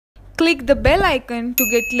Click the bell icon to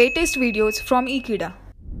get latest videos from Ekeeda.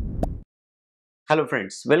 Hello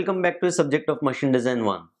friends, welcome back to the subject of Machine Design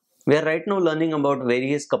 1. We are right now learning about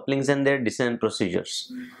various couplings and their design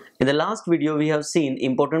procedures. In the last video, we have seen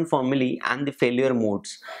important formulae and the failure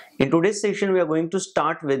modes. In today's session, we are going to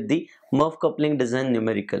start with the Muff coupling design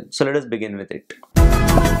numerical. So let us begin with it.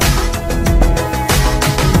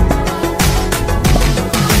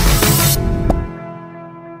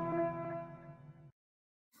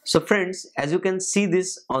 So friends, as you can see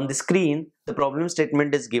this on the screen, the problem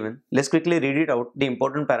statement is given. Let's quickly read it out. The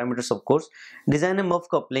important parameters, of course. Design a Muff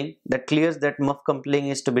coupling that clears that Muff coupling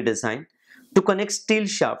is to be designed to connect steel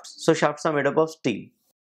shafts. So shafts are made up of steel.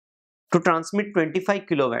 To transmit 25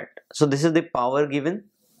 kilowatt. So this is the power given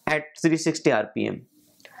at 360 RPM.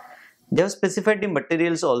 They have specified the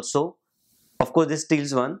materials also. Of course, this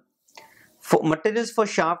steel's one. For materials for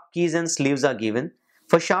shaft, keys and sleeves are given.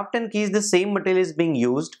 For shaft and keys, the same material is being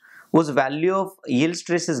used whose value of yield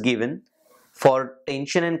stress is given for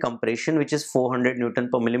tension and compression, which is 400 Newton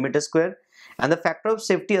per millimeter square, and the factor of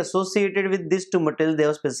safety associated with these two materials, they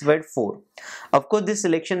have specified 4. Of course, this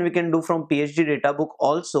selection we can do from PhD data book,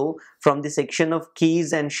 also from the section of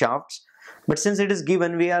keys and shafts, but since it is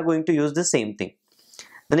given, we are going to use the same thing.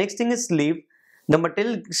 The next thing is sleeve. The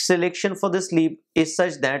material selection for the sleeve is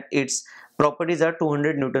such that its properties are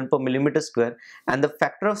 200 Newton per millimeter square and the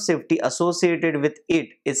factor of safety associated with it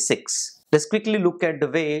is 6. Let's quickly look at the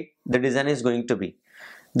way the design is going to be.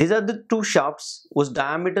 These are the two shafts whose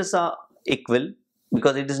diameters are equal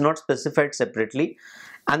because it is not specified separately,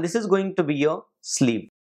 and this is going to be your sleeve.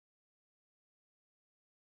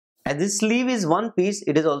 As this sleeve is one piece,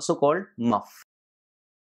 it is also called muff.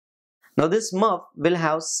 Now this muff will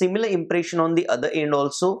have similar impression on the other end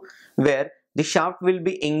also, where the shaft will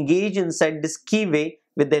be engaged inside this keyway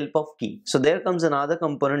with the help of key. So there comes another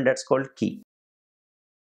component that's called key.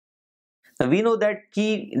 Now we know that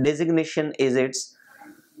key designation is its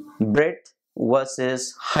breadth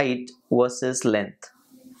versus height versus length.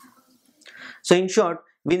 So in short,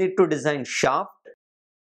 we need to design shaft,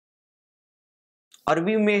 or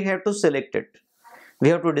we may have to select it. We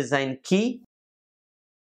have to design key,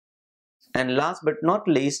 and last but not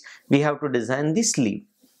least, we have to design the sleeve.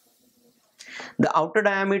 The outer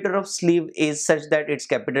diameter of sleeve is such that it's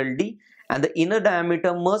capital D, and the inner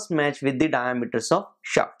diameter must match with the diameters of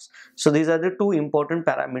shafts. So these are the two important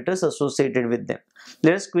parameters associated with them.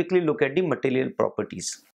 Let us quickly look at the material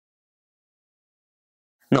properties.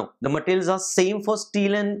 Now the materials are same for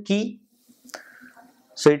steel and key.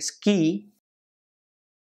 So it's key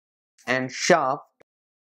and shaft.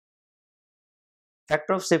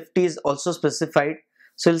 Factor of safety is also specified.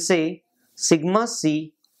 So we'll say sigma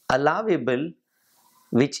C allowable,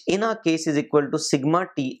 which in our case is equal to sigma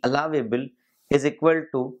T allowable, is equal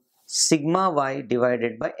to sigma Y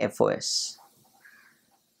divided by FOS.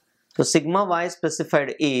 So sigma Y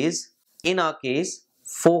specified is, in our case,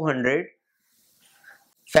 400.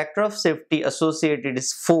 Factor of safety associated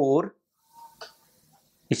is 4,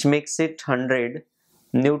 which makes it 100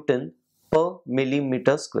 Newton per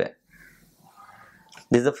millimeter square.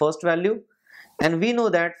 This is the first value, and we know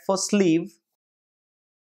that for sleeve,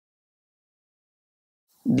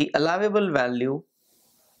 the allowable value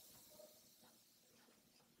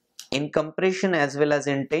in compression as well as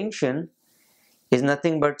in tension is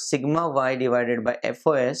nothing but sigma Y divided by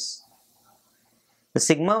FOS. The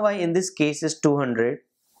sigma Y in this case is 200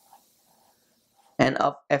 and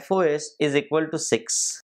of FOS is equal to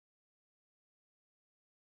 6.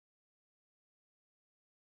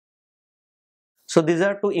 So these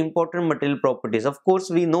are two important material properties. Of course,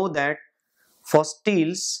 we know that for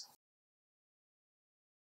steels,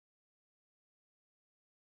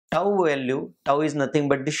 tau value, tau is nothing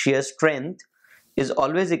but the shear strength, is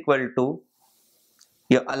always equal to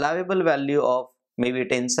your allowable value of maybe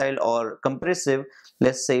tensile or compressive,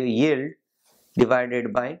 let's say yield,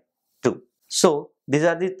 divided by 2. So these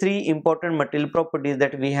are the three important material properties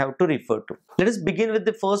that we have to refer to. Let us begin with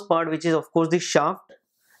the first part, which is of course the shaft.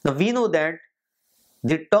 Now we know that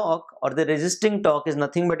the torque or the resisting torque is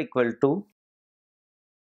nothing but equal to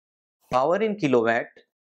power in kilowatt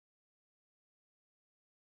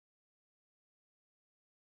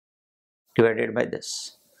divided by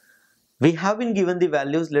this. We have been given the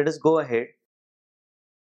values. Let us go ahead.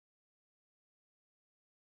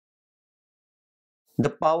 The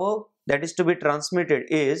power that is to be transmitted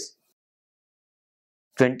is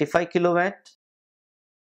 25 kilowatt,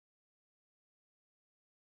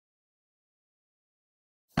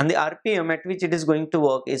 and the RPM at which it is going to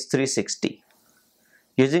work is 360.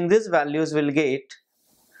 Using these values, we'll get,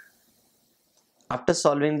 after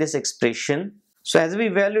solving this expression, so as we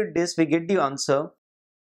evaluate this, we get the answer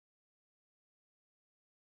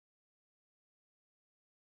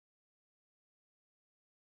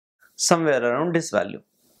somewhere around this value.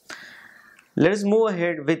 Let us move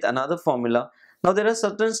ahead with another formula. Now there are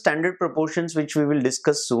certain standard proportions which we will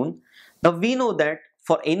discuss soon. Now we know that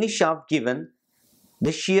for any shaft given,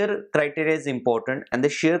 the shear criteria is important, and the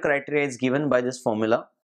shear criteria is given by this formula.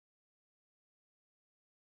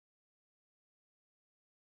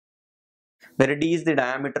 Where d is the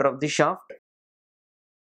diameter of the shaft.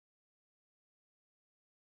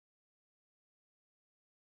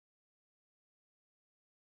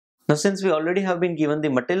 Now since we already have been given the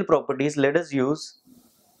Patil properties, let us use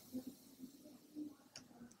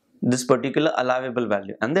this particular allowable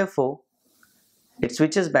value, and therefore it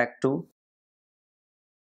switches back to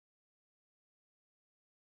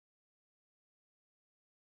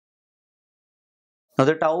now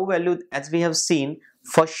the tau value, as we have seen,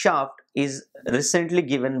 for shaft is recently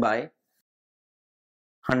given by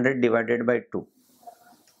 100 divided by 2.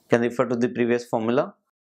 Can refer to the previous formula,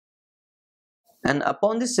 and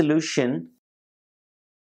upon the solution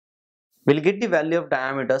we'll get the value of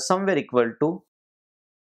diameter somewhere equal to,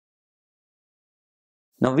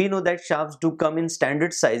 now we know that shafts do come in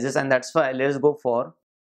standard sizes, and that's why let's go for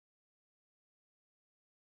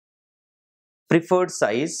preferred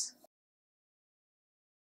size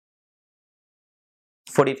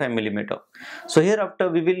 45 millimeter. So hereafter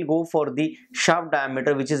we will go for the shaft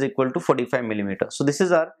diameter which is equal to 45 millimeter. So this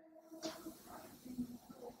is our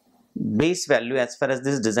base value as far as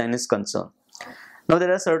this design is concerned. Now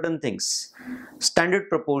there are certain things. Standard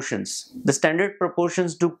proportions. The standard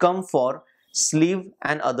proportions do come for sleeve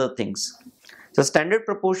and other things. So standard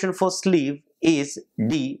proportion for sleeve is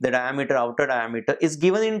d, the diameter, outer diameter, is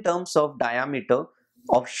given in terms of diameter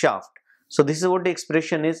of shaft. So this is what the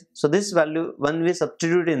expression is. So this value, when we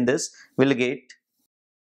substitute in this, we'll get,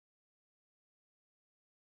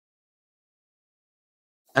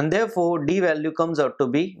 and therefore d value comes out to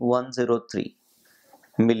be 103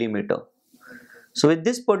 millimeter. So with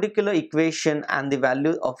this particular equation and the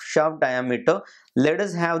value of shaft diameter, let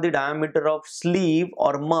us have the diameter of sleeve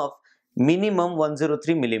or muff minimum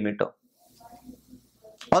 103 millimeter.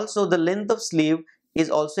 Also the length of sleeve is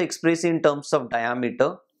also expressed in terms of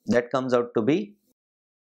diameter, that comes out to be,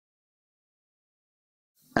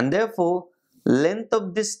 and therefore length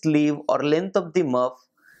of this sleeve or length of the muff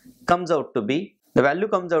comes out to be, the value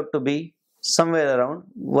comes out to be somewhere around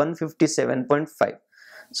 157.5.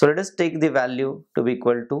 So let us take the value to be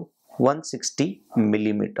equal to 160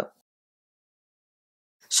 millimeter.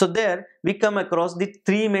 So there we come across the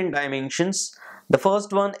three main dimensions. The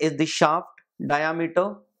first one is the shaft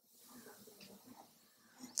diameter.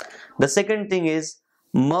 The second thing is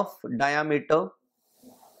muff diameter.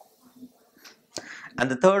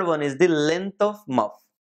 And the third one is the length of muff.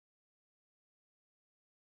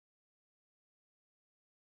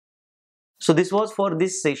 So this was for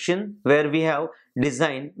this session where we have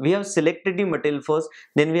designed, we have selected the material first,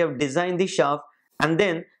 then we have designed the shaft, and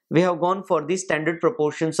then we have gone for the standard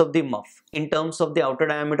proportions of the muff in terms of the outer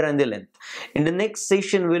diameter and the length. In the next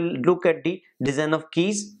session, we'll look at the design of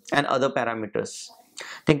keys and other parameters.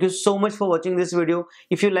 Thank you so much for watching this video.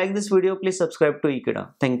 If you like this video, please subscribe to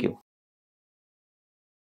Ekeeda. Thank you.